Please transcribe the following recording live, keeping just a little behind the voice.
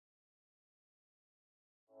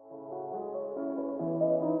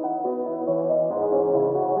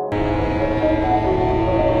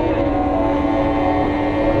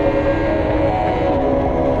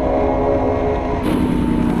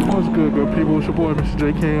it's your boy, Mr.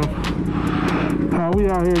 J Cam. We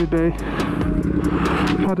out here today.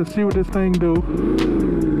 About to see what this thing do.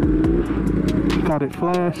 Got it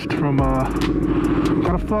flashed from,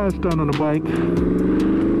 got a flash done on the bike.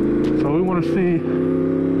 So we want to see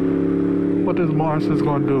what this monster is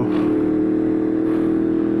going to do.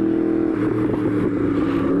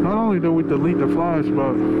 Not only did we delete the flash,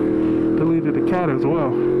 but deleted the cat as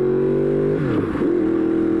well.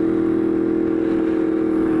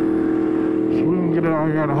 Get it out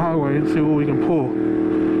here on the highway and see what we can pull.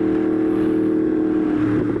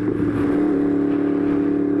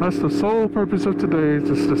 That's the sole purpose of today, is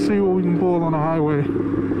just to see what we can pull on the highway.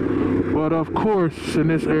 But of course, in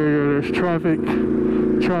this area, there's traffic,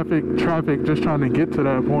 just trying to get to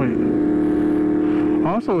that point. I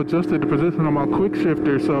also adjusted the position of my quick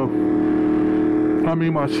shifter, so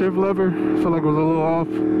my shift lever, I feel like it was a little off.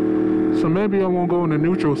 So maybe I won't go into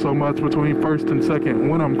neutral so much between first and second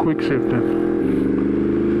when I'm quick shifting.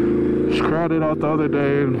 Just crowded out the other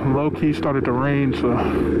day and low-key started to rain, so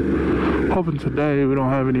hoping today we don't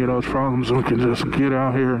have any of those problems and we can just get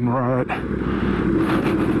out here and ride.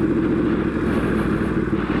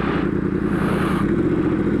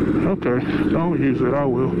 Okay, don't use it, I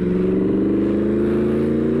will.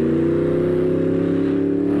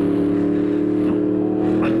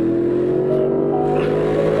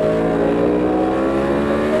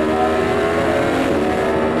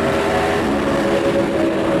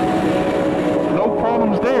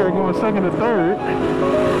 Second to third,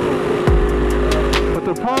 but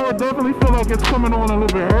the power definitely feel like it's coming on a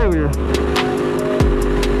little bit earlier.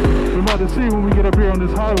 We're about to see when we get up here on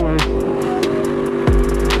this highway.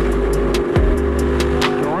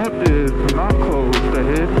 The ramp is not closed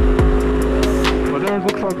ahead, but there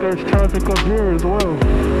looks like there's traffic up here as well.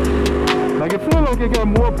 Like it feels like it got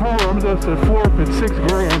more power. I'm just at 4th and 6th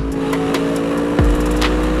grand.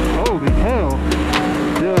 Holy hell.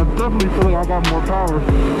 Yeah, I definitely feel like I got more power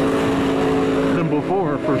than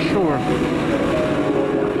before, for sure. I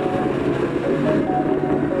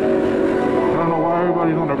don't know why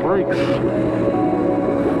everybody's on the brakes.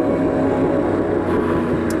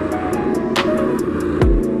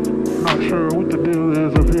 Not sure what the deal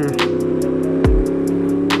is up here.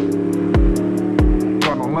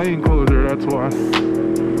 Got a lane closure, that's why.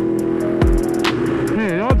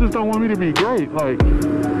 Man, y'all just don't want me to be great, like.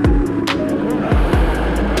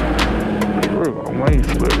 Lane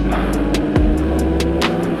split.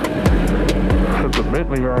 There's a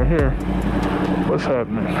Bentley right here. What's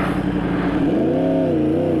happening?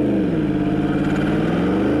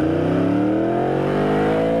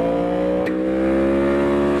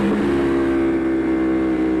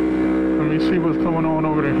 Let me see what's coming on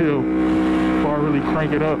over the hill before I really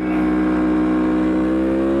crank it up.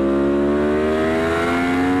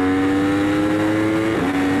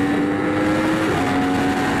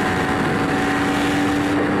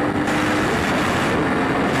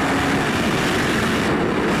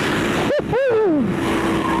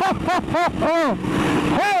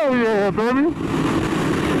 Hell yeah, baby!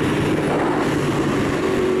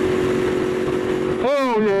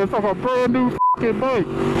 Hell yeah, it's like a brand new f***ing bike.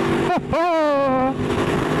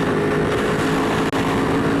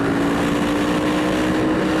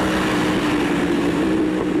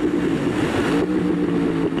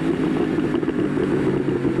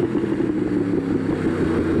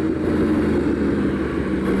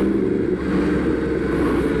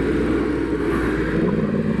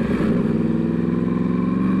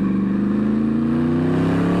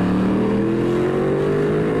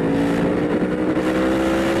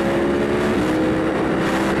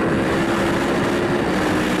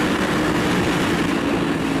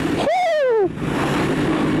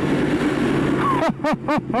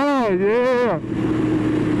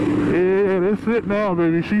 Yeah, that's it now,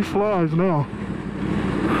 baby. She flies now.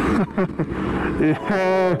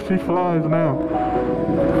 Yeah, she flies now.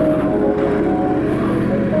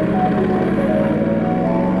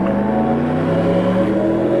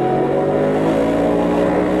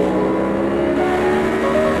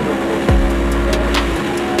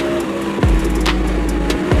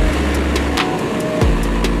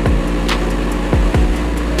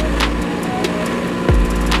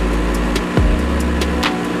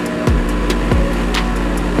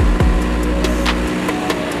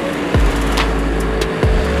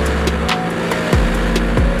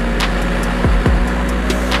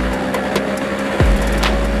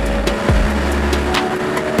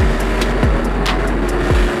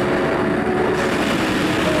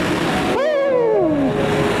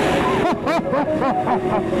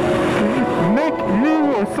 Nick, you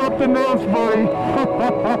are something else, buddy.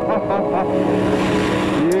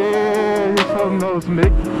 Yeah, you're something else,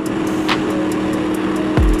 Nick.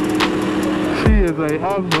 is an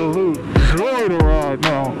absolute joy to ride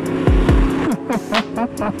now.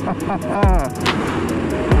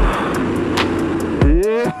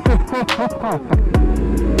 Yeah.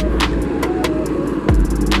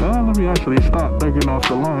 Well, let me actually stop taking off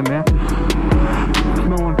the line there.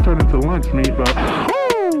 No one turned into lunch meat, but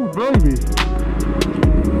oh baby.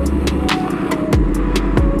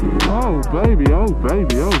 Oh baby, oh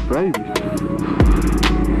baby, oh baby.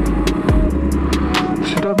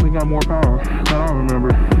 She definitely got more power than I remember.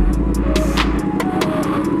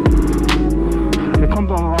 It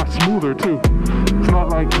comes on a lot smoother too. It's not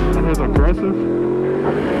like it's aggressive.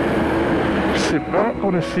 Sit back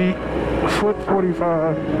on the seat, foot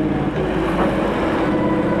 45.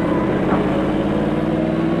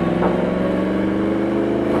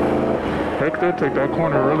 Heck, they take that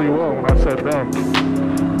corner really well when I sat back.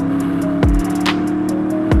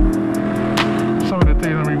 Some of the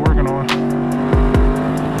things I'm working on.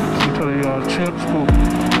 Listen to the champ scoop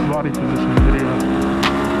body position video.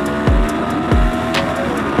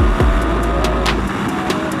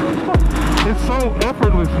 It's so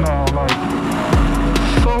effortless now, like,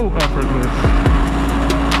 so effortless.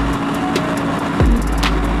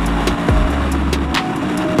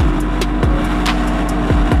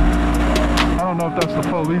 I don't know if that's the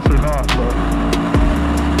police or not, but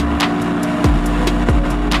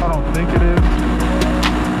I don't think it is.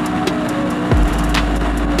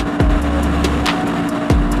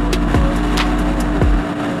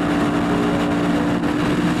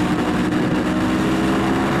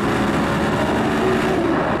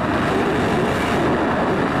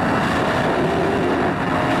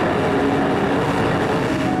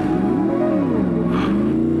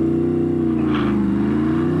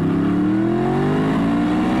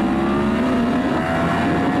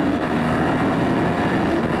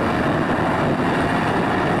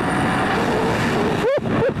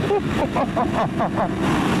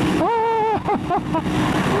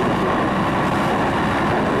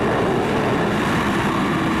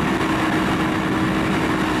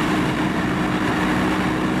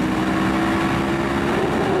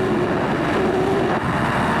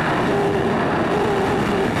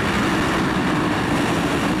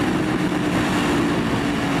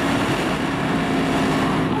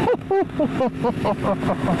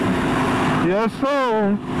 Yes,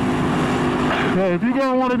 sir. Hey, if you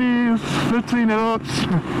got one of these 15 and ups,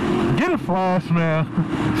 get it flash, man.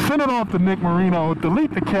 Send it off to Nick Marino,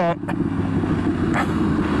 delete the cat,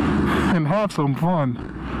 and have some fun.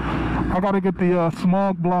 I gotta get the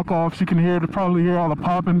smog block off so you can probably hear all the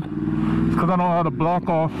popping, because I don't have the block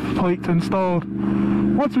off plates installed.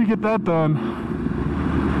 Once we get that done,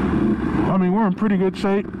 I mean, we're in pretty good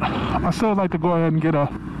shape. I still like to go ahead and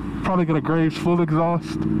probably get a Graves full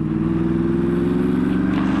exhaust.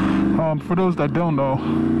 For those that don't know,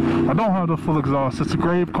 I don't have the full exhaust. It's a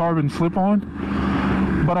Grave carbon slip-on,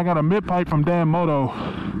 but I got a mid pipe from Dan Moto.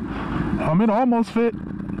 It almost fit.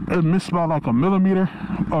 It missed by like a millimeter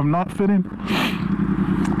of not fitting,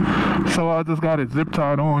 so I just got it zip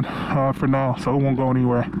tied on for now, so it won't go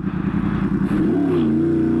anywhere.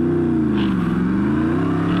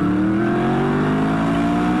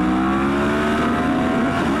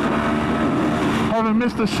 I haven't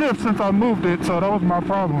missed a shift since I moved it, so that was my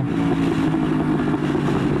problem.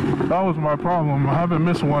 That was my problem. I haven't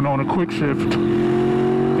missed one on a quick shift.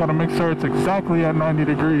 Gotta make sure it's exactly at 90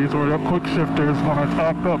 degrees or that quick shifter is gonna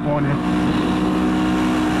act up on you.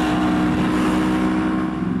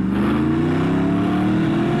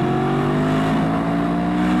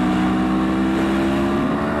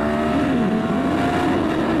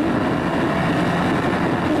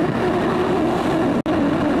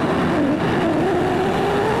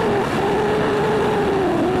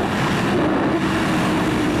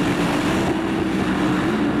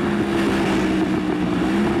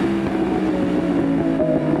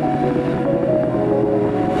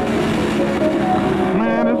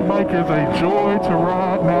 Is a joy to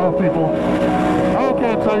ride now, people. I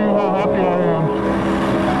can't tell you how happy I am.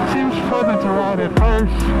 Seems pleasant to ride at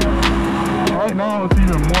first. Right now it's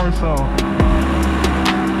even more so.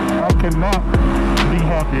 I could not be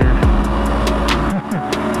happier.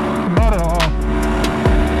 Not at all.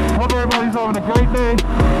 Hope everybody's having a great day.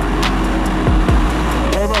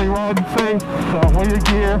 Everybody riding safe. Wear your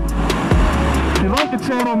gear. If you like the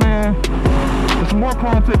channel, man, there's more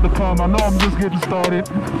content to come. I know I'm just getting started.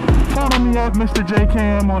 Follow me at Mr.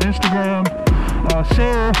 JCam on Instagram.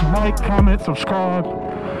 Share, like, comment, subscribe.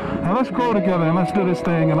 And let's grow together and let's do this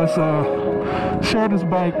thing and let's share this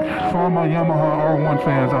bike for all my Yamaha R1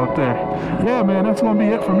 fans out there. Yeah, man, that's gonna be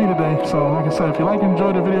it for me today. So like I said, if you like and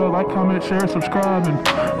enjoy the video, like, comment, share, subscribe, and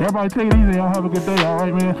everybody take it easy. Y'all have a good day, all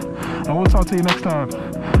right, man? And we'll talk to you next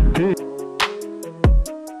time.